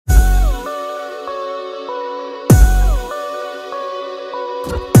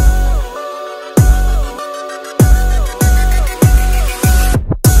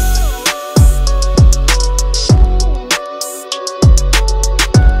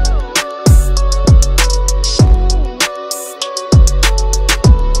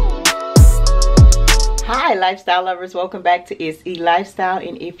Lifestyle lovers, welcome back to It's E Lifestyle,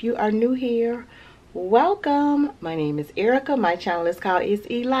 and if you are new here, welcome. My name is Erica. My channel is called It's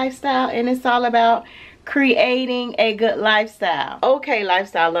E Lifestyle, and it's all about creating a good lifestyle. Okay,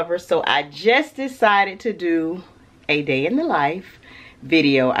 lifestyle lovers, so I just decided to do a day in the life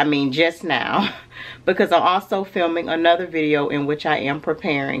video. I mean, just now, because I'm also filming another video in which I am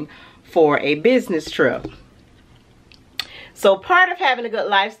preparing for a business trip. So part of having a good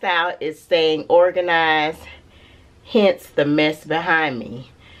lifestyle is staying organized, hence the mess behind me.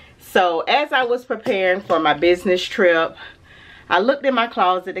 So as I was preparing for my business trip, I looked in my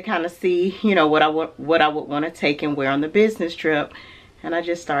closet to kind of see, you know, what I would want to take and wear on the business trip. And I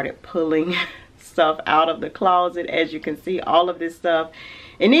just started pulling stuff out of the closet. As you can see, all of this stuff,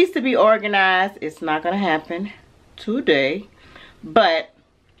 it needs to be organized. It's not going to happen today, but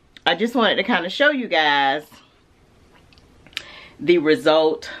I just wanted to kind of show you guys the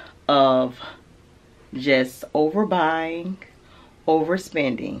result of just overbuying,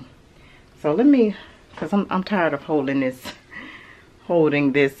 overspending. So let me, because I'm tired of holding this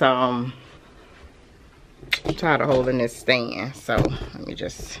I'm tired of holding this stand. So let me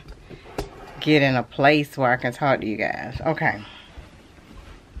just get in a place where I can talk to you guys. Okay.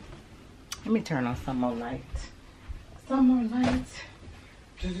 Let me turn on some more lights. Some more lights.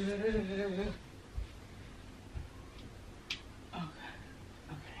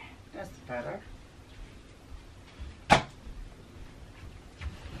 That's better.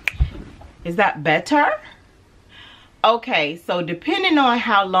 Is that better? Okay, so depending on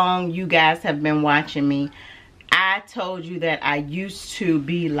how long you guys have been watching me, I told you that I used to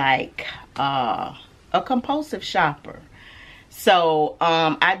be like a compulsive shopper. So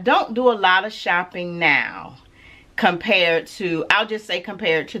I don't do a lot of shopping now compared to, I'll just say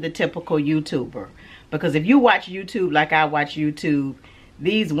compared to the typical YouTuber. Because if you watch YouTube like I watch YouTube,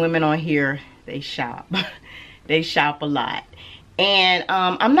 these women on here, they shop. They shop a lot. And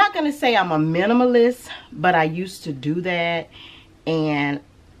I'm not going to say I'm a minimalist, but I used to do that. And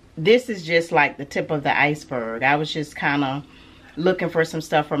this is just like the tip of the iceberg. I was just kind of looking for some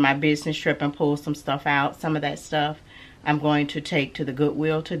stuff for my business trip and pull some stuff out. Some of that stuff I'm going to take to the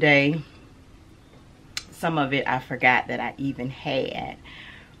Goodwill today. Some of it I forgot that I even had.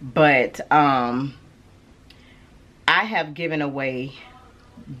 But I have given away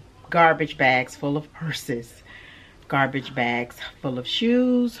garbage bags full of purses, garbage bags full of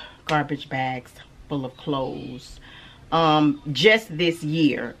shoes, garbage bags full of clothes, just this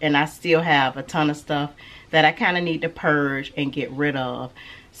year. And I still have a ton of stuff that I kind of need to purge and get rid of.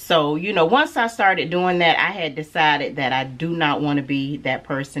 So, you know, once I started doing that, I had decided that I do not want to be that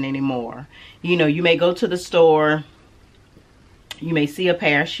person anymore. You know, you may go to the store, you may see a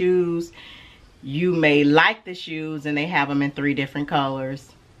pair of shoes, you may like the shoes and they have them in 3 different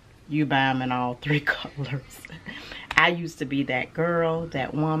colors. You buy them in all 3 colors. I used to be that girl,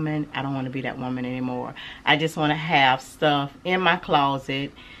 that woman. I don't want to be that woman anymore. I just want to have stuff in my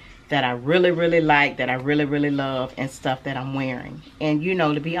closet that I really, really like, that I really, really love, and stuff that I'm wearing. And, you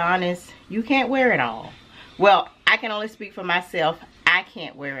know, to be honest, you can't wear it all. Well, I can only speak for myself. I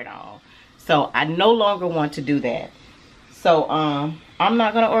can't wear it all. So I no longer want to do that. So I'm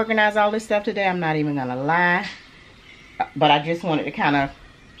not going to organize all this stuff today. I'm not even going to lie. But I just wanted to kind of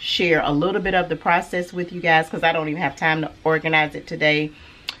share a little bit of the process with you guys, because I don't even have time to organize it today.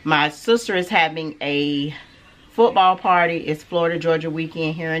 My sister is having a football party. It's Florida Georgia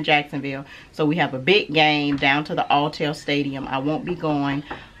weekend here in Jacksonville, so we have a big game down to the Alltel Stadium. I won't be going,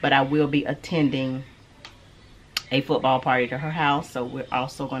 but I will be attending a football party to her house, so we're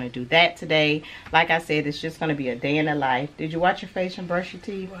also going to do that today. Like I said, it's just going to be a day in the life. Did you wash your face and brush your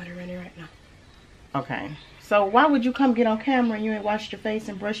teeth? Water ready right now. Okay. So why would you come get on camera and you ain't washed your face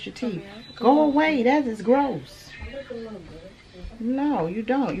and brushed your teeth? Go away. That is gross. No, you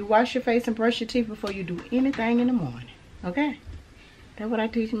don't. You wash your face and brush your teeth before you do anything in the morning. Okay? That's what I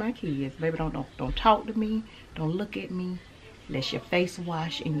teach my kids. Baby, don't talk to me. Don't look at me. Unless your face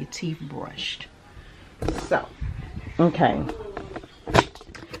washed and your teeth brushed. So, okay.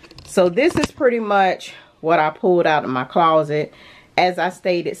 So this is pretty much what I pulled out of my closet. As I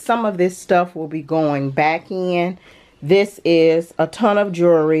stated, some of this stuff will be going back in. This is a ton of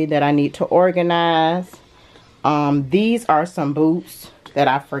jewelry that I need to organize. These are some boots that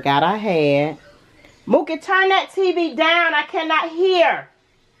I forgot I had. Mookie, turn that TV down. I cannot hear.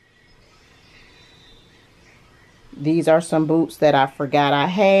 These are some boots that I forgot I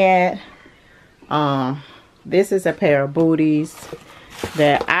had. This is a pair of booties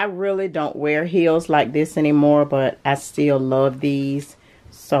that I really don't wear heels like this anymore, but I still love these.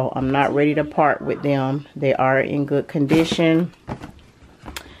 So I'm not ready to part with them. They are in good condition.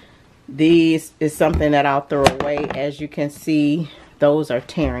 These is something that I'll throw away. As you can see, those are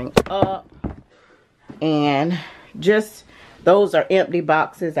tearing up. And just, those are empty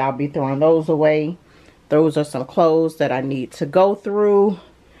boxes. I'll be throwing those away. Those are some clothes that I need to go through.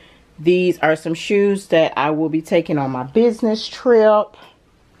 These are some shoes that I will be taking on my business trip.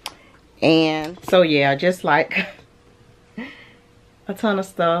 And so yeah, just like a ton of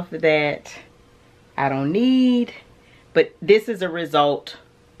stuff that I don't need. But this is a result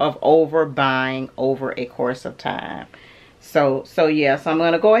of overbuying over a course of time. So yeah, so I'm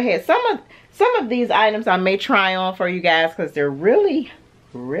gonna go ahead. Some of these items I may try on for you guys because they're really,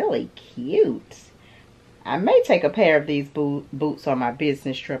 really cute. I may take a pair of these boots on my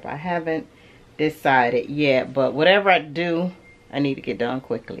business trip. I haven't decided yet, but whatever I do, I need to get done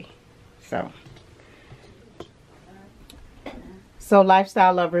quickly. So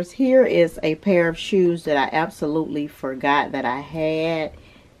lifestyle lovers, here is a pair of shoes that I absolutely forgot that I had.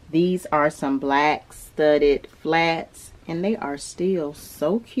 These are some black studded flats, and they are still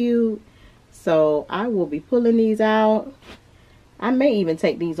so cute. So I will be pulling these out. I may even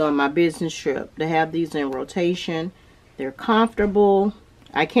take these on my business trip to have these in rotation. They're comfortable.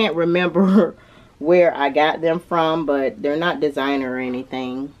 I can't remember where I got them from, but they're not designer or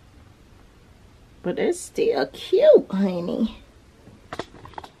anything. But they're still cute, honey.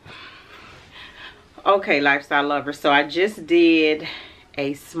 Okay, lifestyle lovers, so I just did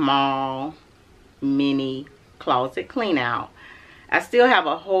a small mini closet clean out. I still have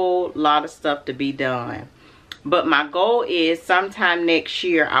a whole lot of stuff to be done, but my goal is sometime next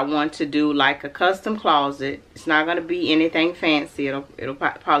year I want to do like a custom closet. It's not going to be anything fancy. It'll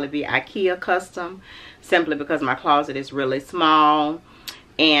probably be IKEA custom, simply because my closet is really small.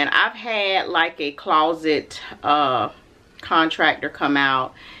 And I've had like a closet contractor come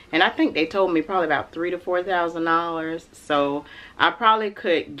out, and I think they told me probably about $3,000 to $4,000. So I probably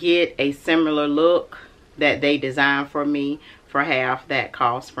could get a similar look that they designed for me for half that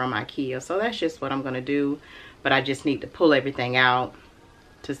cost from IKEA. So that's just what I'm going to do. But I just need to pull everything out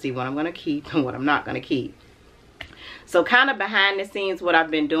to see what I'm going to keep and what I'm not going to keep. So kind of behind the scenes, what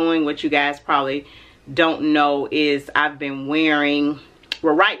I've been doing, what you guys probably don't know, is I've been wearing,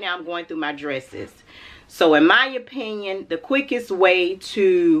 well, right now I'm going through my dresses. So in my opinion, the quickest way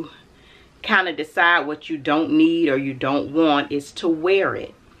to kind of decide what you don't need or you don't want is to wear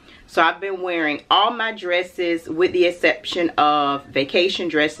it. So I've been wearing all my dresses with the exception of vacation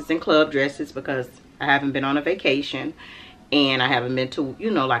dresses and club dresses, because I haven't been on a vacation and I haven't been to, you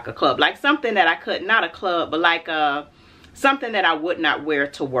know, like a club. Like something that I could, not a club, but like something that I would not wear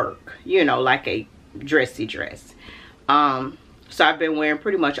to work, you know, like a dressy dress. So I've been wearing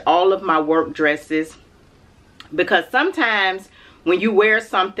pretty much all of my work dresses, because sometimes when you wear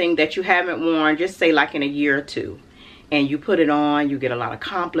something that you haven't worn, just say like in a year or two, and you put it on, you get a lot of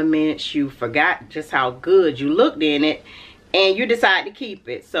compliments, you forgot just how good you looked in it, and you decide to keep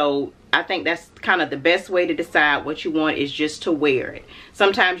it. So I think that's kind of the best way to decide what you want, is just to wear it.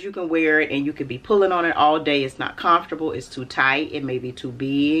 Sometimes you can wear it and you could be pulling on it all day. It's not comfortable, it's too tight, it may be too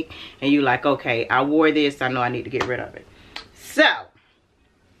big, and you're like, okay, I wore this, I know I need to get rid of it. So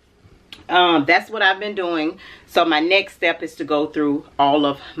that's what I've been doing. So my next step is to go through all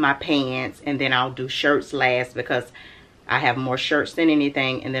of my pants, and then I'll do shirts last, because I have more shirts than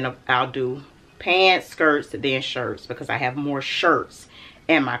anything, and then I'll do pants, skirts, then shirts, because I have more shirts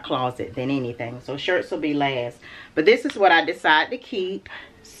in my closet than anything. So shirts will be last, but this is what I decide to keep.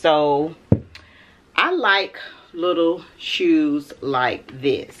 So I like little shoes like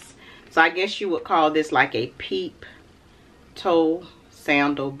this. So I guess you would call this like a peep toe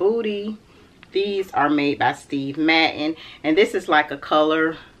sandal booty. These are made by Steve Madden, and this is like a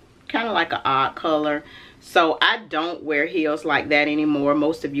color, kind of like an odd color. So I don't wear heels like that anymore.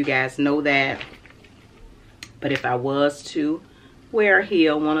 Most of you guys know that. But if I was to wear a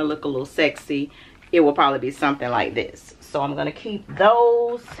heel, want to look a little sexy, it will probably be something like this. So I'm going to keep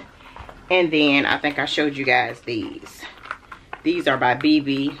those. And then I think I showed you guys these. These are by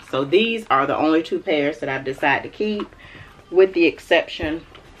BB. So these are the only two pairs that I've decided to keep, with the exception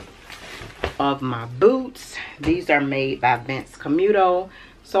of my boots. These are made by Vince Camuto.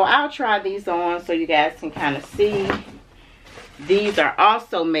 So I'll try these on so you guys can kind of see. These are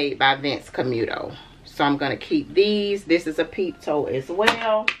also made by Vince Camuto. So I'm going to keep these. This is a peep toe as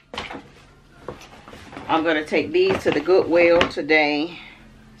well. I'm going to take these to the Goodwill today.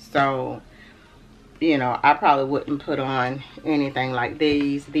 So you know, I probably wouldn't put on anything like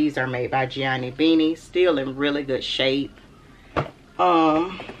these. These are made by Gianni Beanie, still in really good shape.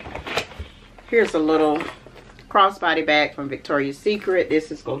 Here's a little crossbody bag from Victoria's Secret.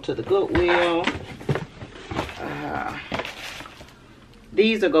 This is go to the Goodwill.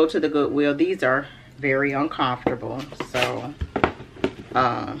 These will go to the Goodwill. These are very uncomfortable, so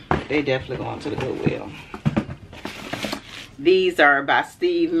they definitely go to the Goodwill. These are by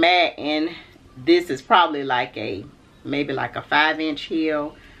Steve Madden. This is probably like maybe like a 5-inch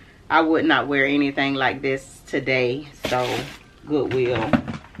heel. I would not wear anything like this today, so Goodwill.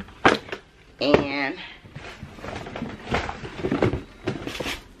 And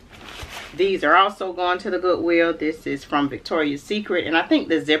these are also going to the Goodwill. This is from Victoria's Secret, and I think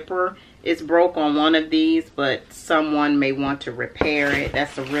the zipper is broke on one of these, but someone may want to repair it.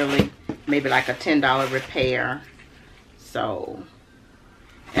 That's a really, maybe like a $10 repair. So,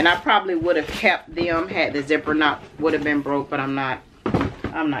 and I probably would have kept them had the zipper not would have been broke, but I'm not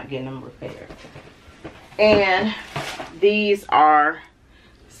getting them repaired. And these are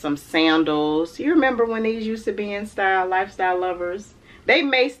some sandals. You remember when these used to be in style, lifestyle lovers? They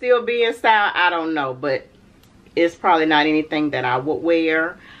may still be in style, I don't know, but it's probably not anything that I would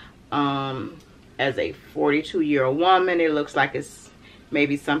wear. As a 42-year-old woman, it looks like it's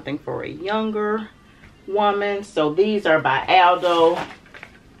maybe something for a younger woman. So these are by Aldo.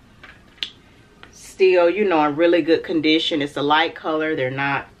 Still, you know, in really good condition. It's a light color. They're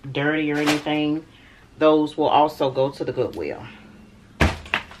not dirty or anything. Those will also go to the Goodwill.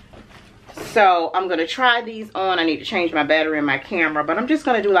 So I'm going to try these on. I need to change my battery in my camera, but I'm just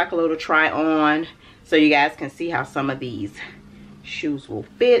going to do like a little try on so you guys can see how some of these shoes will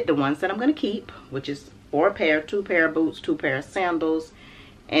fit. The ones that I'm going to keep, which is 4 pair, 2 pair of boots, 2 pair of sandals,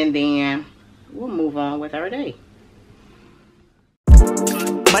 and then we'll move on with our day.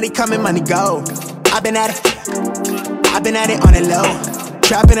 Money coming, money go. I've been at it on the low.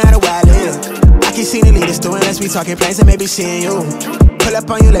 Trapping out of where I live. I keep seeing the leaders doing, let's be talking plans and maybe seeing you. Pull up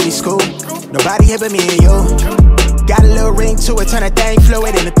on you, let me scoop. Nobody here but me and you. Got a little ring to it, turn that thing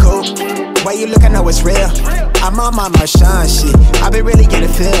fluid in the coupe. Way you look, I know it's real. I'm on my Marshawn shit. I've been really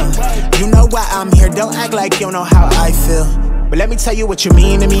getting feel. You know why I'm here, don't act like you don't know how I feel. But let me tell you what you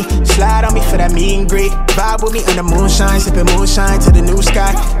mean to me. Slide on me for that meet and greet. Vibe with me in the moonshine, sipping moonshine to the new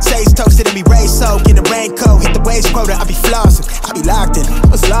sky. Sage toasted and be raised soaked in the raincoat. Hit the waves quota, I be flossing. I be locked in,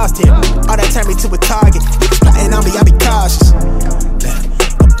 was lost here. All that turned me to a target. Niggas plotting on me, I be cautious.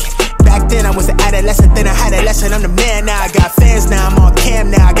 Back then I was an adolescent, then I had a lesson. I'm the man now, I got fans now, I'm on cam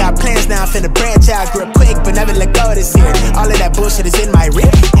now. I got plans now, I'm finna branch out. Grew up quick, but never let go this year. All of that bullshit is in my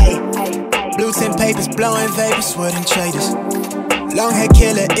rip. Hey, blue tin papers, blowing vapors, wooden traders. Long hair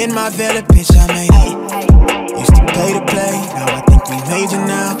killer in my villa, bitch, I made it. Used to play to play, now I think we major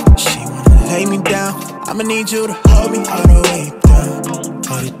now. She wanna lay me down, I'ma need you to hold me all the way down.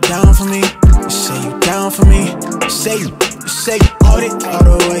 Hold it down for me, you say you down for me. You say you hold it all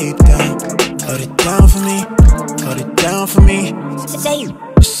the way down. Hold it down for me, hold it down for me. Say you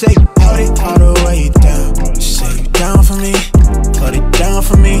hold it all the way down. You say you down for me, hold it down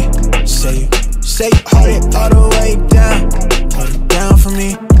for me. Say you hold it all the way down. Hold it down for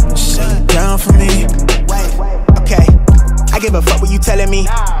me, say you down for me. Okay, I give a fuck what you telling me.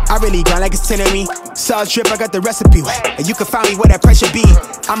 I really grind like it's 10 of me. Sauce drip, I got the recipe. And you can find me where that pressure be.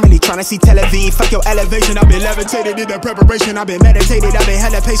 I'm really tryna see Tel Aviv. Fuck your elevation, I've been levitated in the preparation. I've been meditated, I've been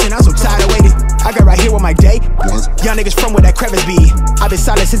hella patient. I'm so tired of waiting. I got right here with my day. Young niggas from where that crevice be. I've been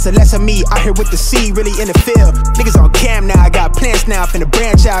silent since the less of me. Out here with the sea, really in the field. Niggas on cam now, I got plans now. Finna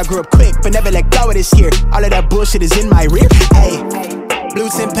branch out, grew up quick, but never let go of this year. All of that bullshit is in my rear. Hey, blue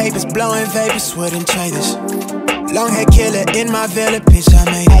tin papers, blowing vapors, wooden traders. Long hair killer in my villa, bitch, I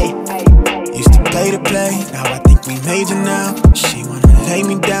made it. Used to play to play, now I think we major now. She wanna lay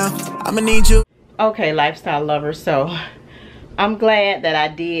me down, I'ma need you. Okay, lifestyle lovers, so I'm glad that I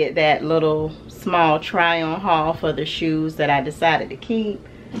did that little small try on haul for the shoes that I decided to keep,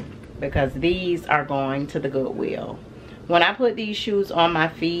 because these are going to the Goodwill. When I put these shoes on my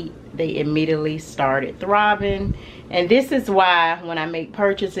feet, they immediately started throbbing. And this is why when I make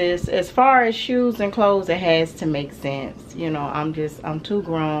purchases, as far as shoes and clothes, it has to make sense. You know, I'm too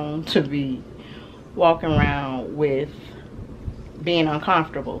grown to be walking around with being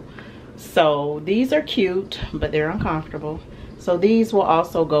uncomfortable. So these are cute, but they're uncomfortable. So these will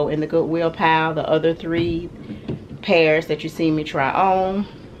also go in the Goodwill pile. The other 3 pairs that you see me try on,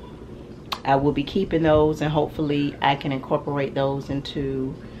 I will be keeping those, and hopefully I can incorporate those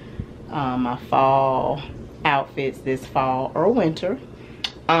into my fall outfits this fall or winter.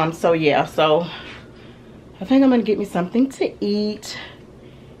 So yeah, so I think I'm gonna get me something to eat,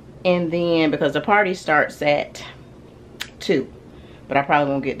 And then, because the party starts at 2, but I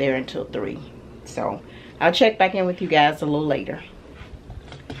probably won't get there until 3. So I'll check back in with you guys a little later.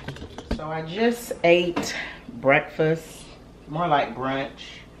 So I just ate breakfast, more like brunch,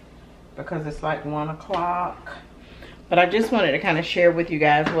 because it's like 1 o'clock. But I just wanted to kind of share with you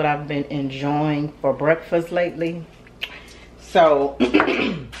guys what I've been enjoying for breakfast lately. So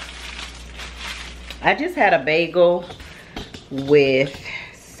I just had a bagel with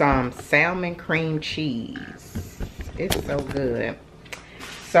some salmon cream cheese. It's so good.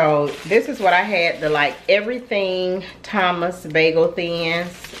 So this is what I had, the like everything Thomas bagel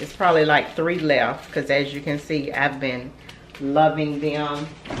thins. It's probably like 3 left, because as you can see, I've been loving them.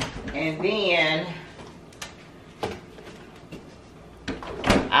 And then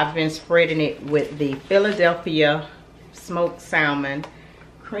I've been spreading it with the Philadelphia smoked salmon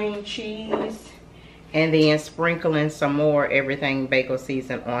cream cheese, and then sprinkling some more everything bagel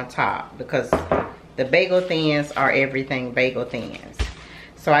season on top, because the bagel thins are everything bagel thins.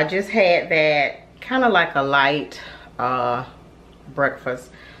 So I just had that, kind of like a light breakfast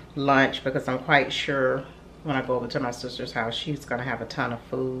lunch, because I'm quite sure when I go over to my sister's house, she's gonna have a ton of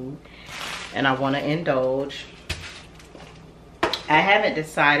food and I want to indulge. I haven't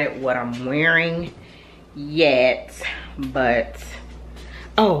decided what I'm wearing yet, but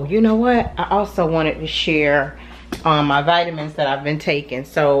oh, you know what, I also wanted to share my vitamins that I've been taking.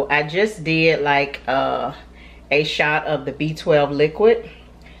 So I just did like a shot of the B12 liquid.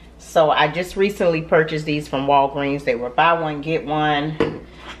 So I just recently purchased these from Walgreens. They were buy one get one.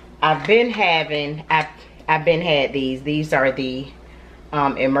 I've been had these. These are the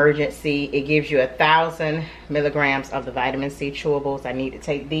emergency. It gives you 1,000 milligrams of the vitamin C chewables. I need to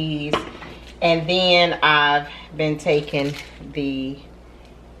take these. And then I've been taking the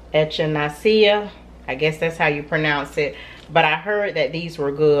echinacea. I guess that's how you pronounce it. But I heard that these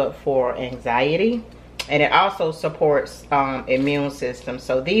were good for anxiety. And it also supports immune system.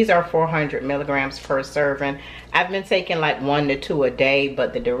 So these are 400 milligrams per serving. I've been taking like 1 to 2 a day,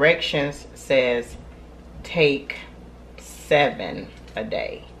 but the directions says take 7 a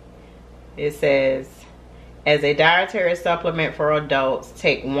day. It says, as a dietary supplement for adults,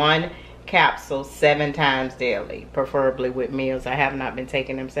 take 1 capsule 7 times daily, preferably with meals. I have not been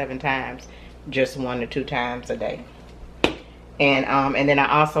taking them 7 times, just 1 to 2 times a day. And then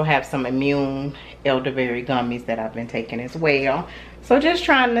I also have some immune elderberry gummies that I've been taking as well. So just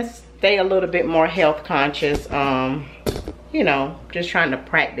trying to stay a little bit more health conscious, you know, just trying to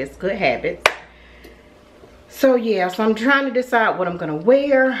practice good habits. So yeah, so I'm trying to decide what I'm gonna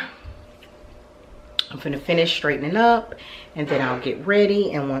wear. I'm gonna finish straightening up and then I'll get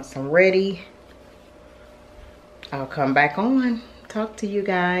ready, and once I'm ready, I'll come back on, talk to you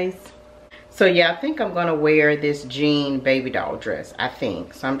guys. So yeah, I think I'm gonna wear this jean Babydoll dress, I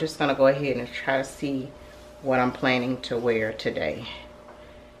think. So I'm just gonna go ahead and try to see what I'm planning to wear today.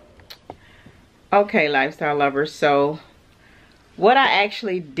 Okay, lifestyle lovers, so what I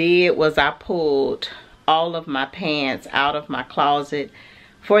actually did was I pulled all of my pants out of my closet.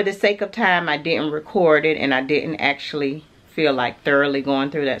 For the sake of time, I didn't record it, and I didn't actually feel like thoroughly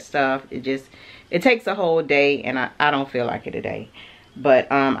going through that stuff. It takes a whole day, and I don't feel like it today.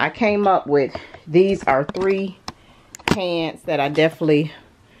 But I came up with, these are 3 pants that I definitely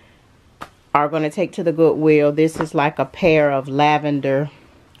are going to take to the Goodwill. This is like a pair of lavender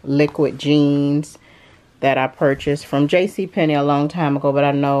liquid jeans that I purchased from JCPenney a long time ago, but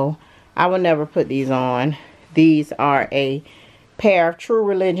I know I will never put these on. These are a pair of True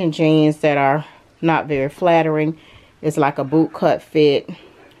Religion jeans that are not very flattering. It's like a boot cut fit.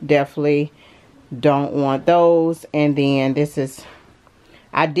 Definitely don't want those. And then this is,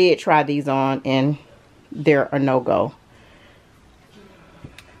 I did try these on and they're a no-go.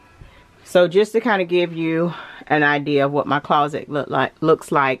 So just to kind of give you an idea of what my closet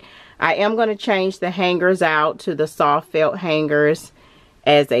looks like, I am going to change the hangers out to the soft felt hangers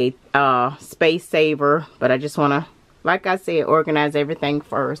as a space saver. But I just want to, like I said, organize everything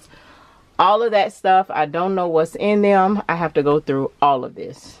first. All of that stuff, I don't know what's in them. I have to go through all of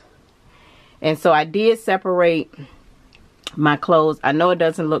this. And so I did separate my clothes. I know it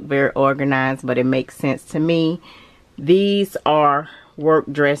doesn't look very organized, but it makes sense to me. These are work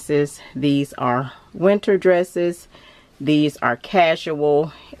dresses. These are winter dresses. These are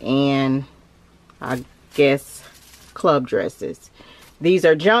casual and I guess club dresses. These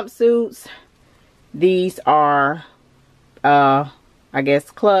are jumpsuits. These are I guess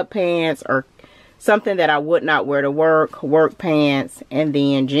club pants or something that I would not wear to work pants, and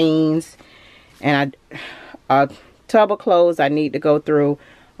then jeans, and a tub of clothes I need to go through,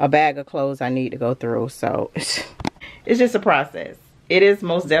 a bag of clothes I need to go through. So it's just a process. it is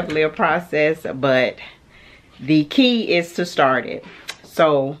most definitely a process, but the key is to start it.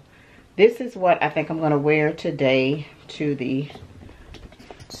 So this is what I think I'm gonna wear today to the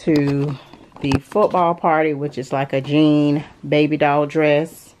football party, which is like a jean baby doll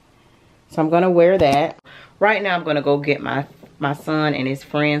dress. So I'm gonna wear that. Right now I'm gonna go get my son and his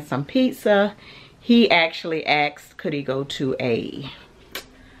friends some pizza. He actually asked, could he go to a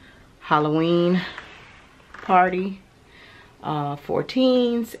Halloween party for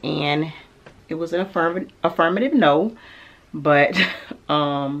teens, and it was an affirmative no, but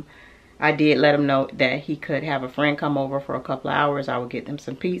I did let him know that he could have a friend come over for a couple of hours. I would get them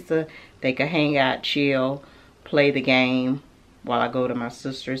some pizza. They could hang out, chill, play the game while I go to my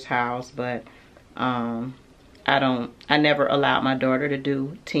sister's house. But I never allowed my daughter to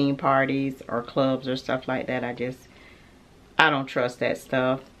do teen parties or clubs or stuff like that. I don't trust that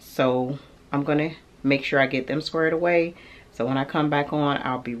stuff. So I'm gonna make sure I get them squared away. So when I come back on,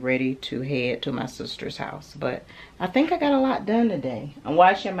 I'll be ready to head to my sister's house. But I think I got a lot done today. I'm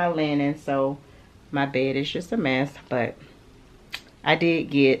washing my linen, so my bed is just a mess. But I did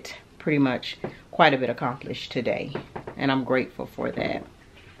get pretty much quite a bit accomplished today, and I'm grateful for that.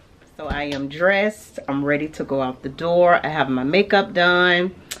 So I am dressed. I'm ready to go out the door. I have my makeup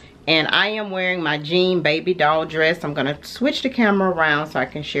done, and I am wearing my jean baby doll dress. I'm gonna switch the camera around so I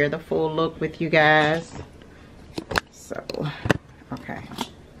can share the full look with you guys. So, okay.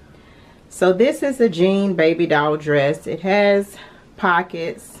 So this is a jean baby doll dress. It has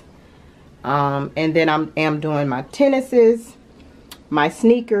pockets. And then I am doing my tennises, my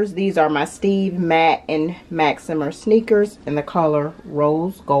sneakers. These are my Steve Matt and Maxima sneakers in the color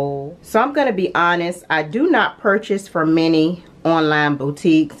rose gold. So I'm going to be honest, I do not purchase from many online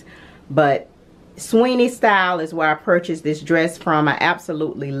boutiques, but Sweeney Style is where I purchased this dress from. I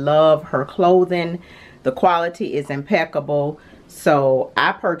absolutely love her clothing. The quality is impeccable. So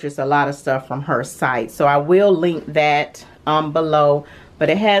I purchased a lot of stuff from her site. So I will link that below.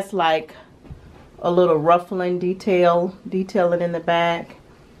 But it has like a little ruffling detailing in the back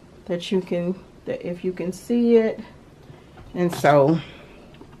that if you can see it. And so,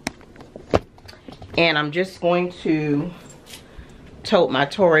 and I'm just going to tote my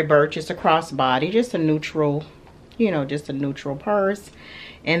Tory Burch. It's a crossbody, just a neutral, you know, just a neutral purse.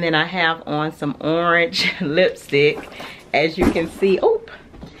 And then I have on some orange lipstick. As you can see,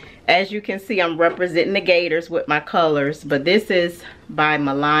 as you can see, I'm representing the Gators with my colors. But this is by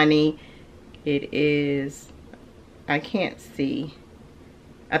Milani. It is, I can't see.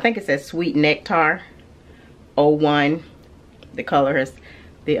 I think it says Sweet Nectar 01. The color has,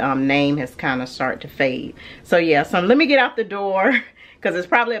 the name has kind of started to fade. So yeah, so let me get out the door because it's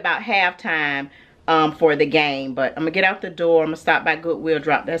probably about halftime for the game. But I'm gonna get out the door. I'm gonna stop by Goodwill,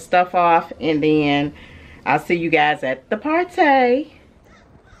 drop that stuff off, and then I'll see you guys at the party.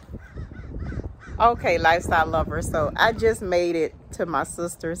 Okay, lifestyle lovers, so I just made it to my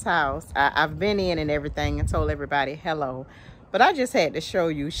sister's house. I've been in and everything and told everybody hello, but I just had to show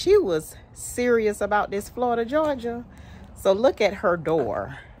you. She was serious about this Florida, Georgia. So look at her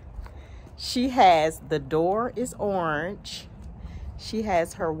door. She has, the door is orange. She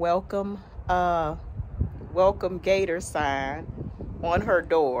has her welcome Gator sign on her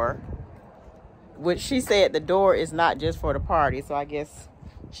door, which she said the door is not just for the party, so I guess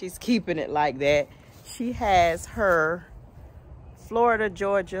she's keeping it like that. She has her Florida,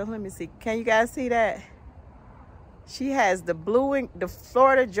 Georgia. Let me see. Can you guys see that? She has the blue and the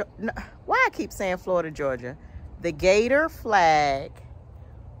Florida. Why I keep saying Florida, Georgia? The Gator flag,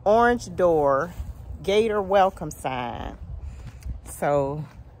 orange door, Gator welcome sign. So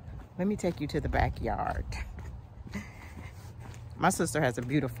let me take you to the backyard. My sister has a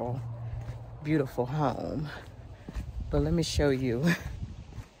beautiful, beautiful home. But let me show you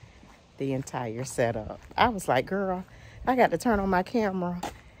the entire setup. I was like, girl, I got to turn on my camera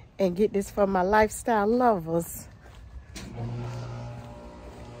and get this for my lifestyle lovers.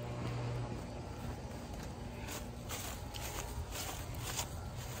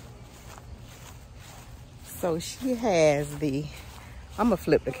 So she has the, I'm gonna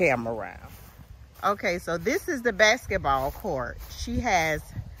flip the camera around. Okay, so this is the basketball court. She has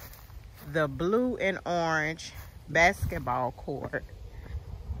the blue and orange basketball court.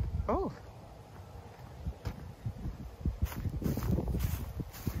 Oh.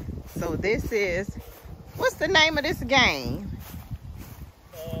 So this is, what's the name of this game?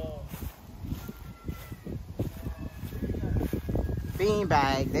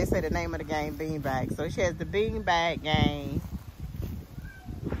 Beanbag. They say the name of the game, beanbag. So she has the beanbag game.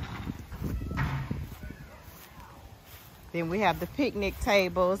 Then we have the picnic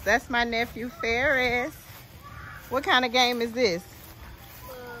tables. That's my nephew Ferris. What kind of game is this?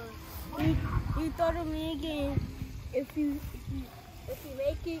 You throw the me again. If you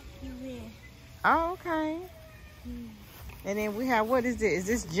make it, you win. Oh, okay. And then we have, what is this?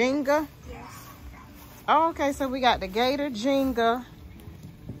 Is this Jenga? Yes. Oh, okay, so we got the Gator Jenga.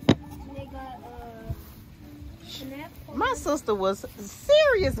 They got My sister was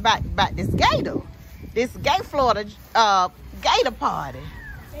serious about this Gator. This Gay Florida Gator party.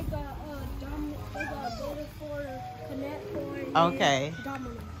 They got Gator for Connect for. Okay.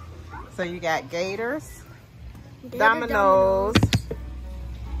 Domino. So you got Gators, Gator Dominoes,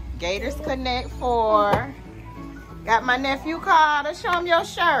 Gators Connect 4. Got my nephew Carter. Show him your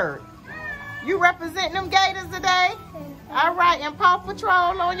shirt. You representing them Gators today? All right, and Paw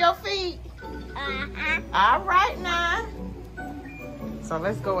Patrol on your feet. All right now. So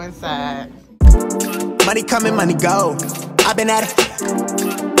let's go inside. Money coming, money go. I've been at it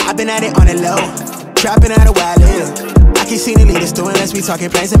on the low. Trapping out a while live. I can see the leaders doing, let's be talking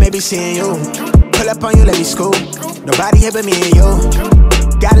plans and maybe seeing you. Pull up on you, let me scoop. Nobody here but me and you.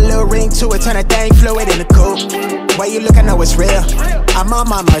 Got a little ring to it, turn that thing fluid in the coupe. Way you look, I know it's real. I'm on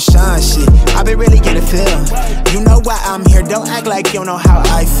my Marshawn shit. I been really getting feel. You know why I'm here, don't act like you don't know how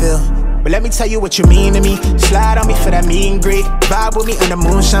I feel. But let me tell you what you mean to me. Slide on me for that meet and greet. Vibe with me under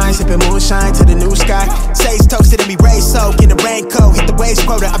moonshine, sipping moonshine to the new sky. Sage toasted and be raised soak in the raincoat. Hit the waist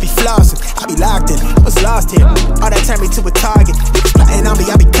quota, I be flossing, I be locked in. I was lost here. All that turned me to a target. Niggas plotting on me,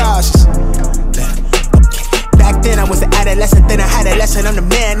 I be cautious. Back then I was an adolescent, then I had a lesson. I'm the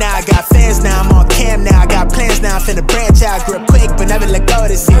man now, I got fans now, I'm on cam now, I got plans now, I'm finna branch out, grip quick, but never let go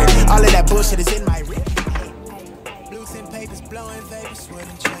this year. All of that bullshit is in my rip. Blues and papers, blowing vapors,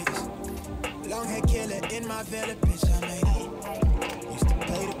 sweating traders. Long hair killer in my villa, bitch, I made it. Used to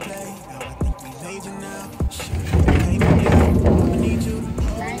play to play, now I think we major now. Shit, pay me now, I'ma need you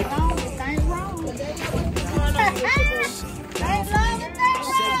to hold me. Ain't wrong.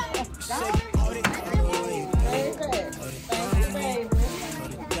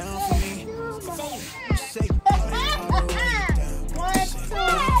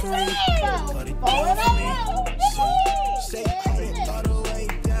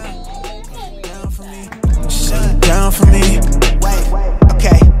 Down for me.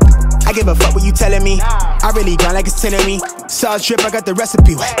 Okay, I give a fuck what you telling me. I really grind like it's 10 of me. Sauce drip, I got the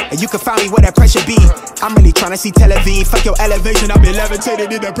recipe. And you can find me where that pressure be. I'm really trying to see Tel Aviv. Fuck your elevation, I've been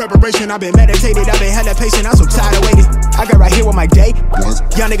levitated in the preparation. I've been meditated, I've been hella patient. I'm so tired of waiting. I got right here with my day.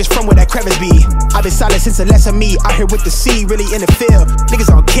 Young niggas from where that crevice be. I've been solid since the less of me. Out here with the C, really in the field.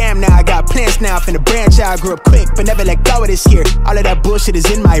 Niggas on cam now, I got plans now. Finna branch out, grew up quick, but never let go of this here. All of that bullshit is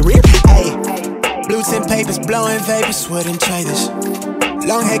in my rear. Ayy. Blues and papers, blowing vapors, sweating traders.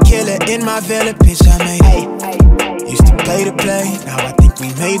 Long hair killer in my villa, bitch, I made it. Used to play to play, now I think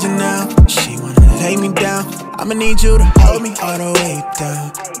we major now. She wanna lay me down, I'ma need you to hold me all the way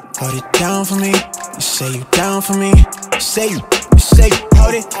down. Hold it down for me, you say you down for me. You say you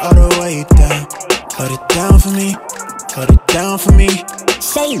hold it all the way down. Hold it down for me, hold it down for me.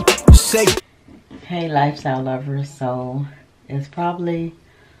 Say you. Hey lifestyle lovers, so it's probably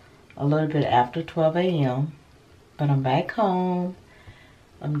a little bit after 12 a.m. but I'm back home.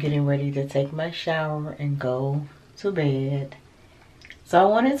 I'm getting ready to take my shower and go to bed. So I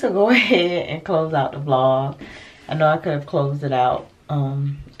wanted to go ahead and close out the vlog. I know I could have closed it out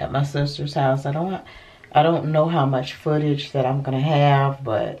at my sister's house. I don't know how much footage that I'm gonna have,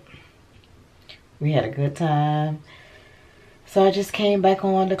 but we had a good time. So I just came back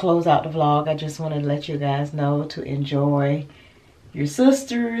on to close out the vlog. I just wanted to let you guys know to enjoy your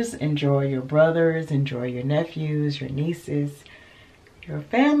sisters, enjoy your brothers, enjoy your nephews, your nieces, your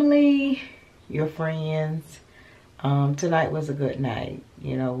family, your friends. Tonight was a good night.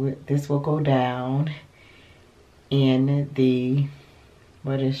 You know, this will go down in the,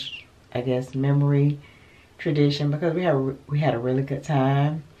 what is, I guess, memory tradition, because we had a really good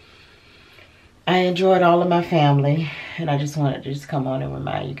time. I enjoyed all of my family, and I just wanted to just come on and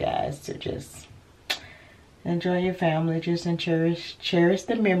remind you guys to just enjoy your family, just and cherish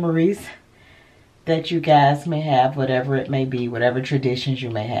the memories that you guys may have, whatever it may be, whatever traditions you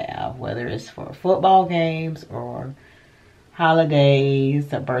may have, whether it's for football games or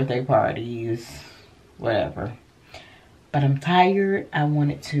holidays or birthday parties, whatever. But I'm tired. I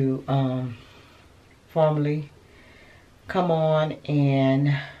wanted to formally come on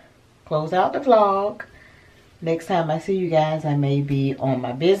and close out the vlog. Next time I see you guys, I may be on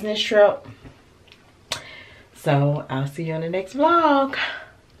my business trip. So I'll see you on the next vlog.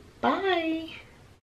 Bye.